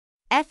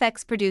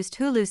FX-produced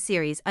Hulu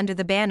series Under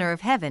the Banner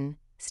of Heaven,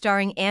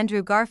 starring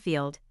Andrew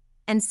Garfield,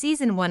 and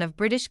Season 1 of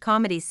British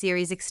comedy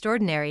series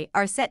Extraordinary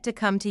are set to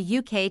come to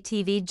UK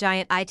TV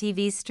giant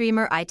ITV's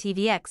streamer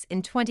ITVX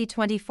in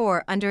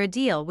 2024 under a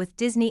deal with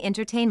Disney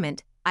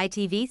Entertainment.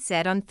 ITV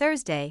said on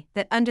Thursday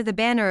that Under the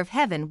Banner of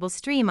Heaven will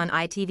stream on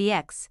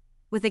ITVX,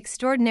 with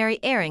Extraordinary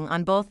airing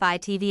on both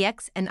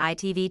ITVX and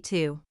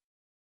ITV2.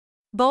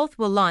 Both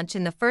will launch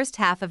in the first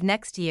half of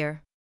next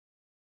year.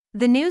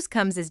 The news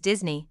comes as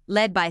Disney,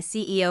 led by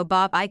CEO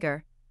Bob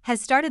Iger,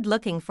 has started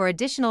looking for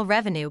additional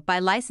revenue by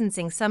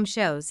licensing some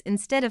shows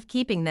instead of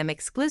keeping them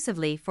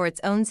exclusively for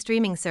its own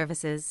streaming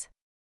services.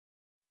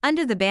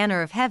 Under the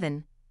Banner of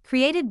Heaven,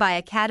 created by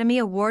Academy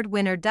Award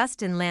winner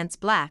Dustin Lance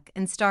Black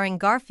and starring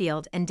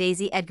Garfield and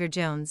Daisy Edgar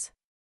Jones,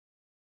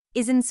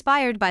 is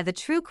inspired by the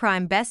true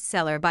crime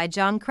bestseller by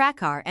Jon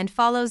Krakauer and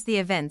follows the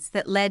events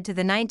that led to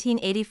the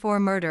 1984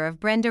 murder of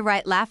Brenda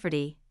Wright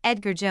Lafferty,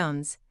 Edgar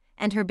Jones,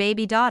 and her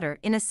baby daughter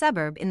in a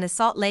suburb in the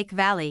Salt Lake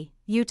Valley,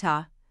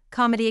 Utah.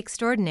 Comedy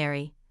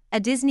Extraordinary, a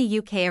Disney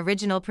UK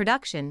original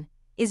production,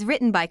 is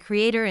written by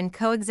creator and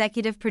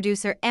co-executive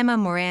producer Emma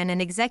Moran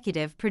and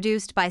executive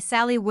produced by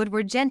Sally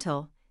Woodward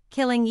Gentle,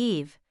 Killing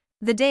Eve,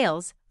 The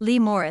Dales, Lee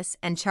Morris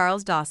and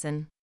Charles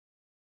Dawson.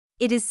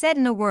 It is set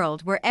in a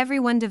world where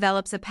everyone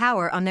develops a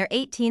power on their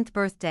 18th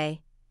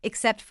birthday,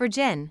 except for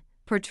Jen,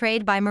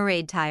 portrayed by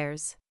Mairead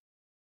Tyers.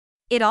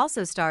 It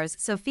also stars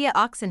Sophia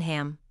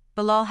Oxenham,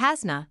 Bilal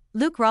Hasna,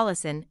 Luke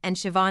Rollison and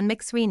Siobhan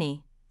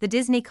McSweeney. The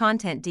Disney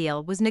content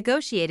deal was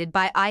negotiated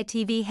by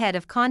ITV head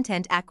of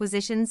content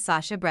acquisitions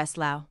Sasha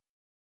Breslau.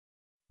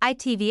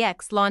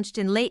 ITVX launched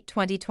in late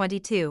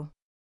 2022.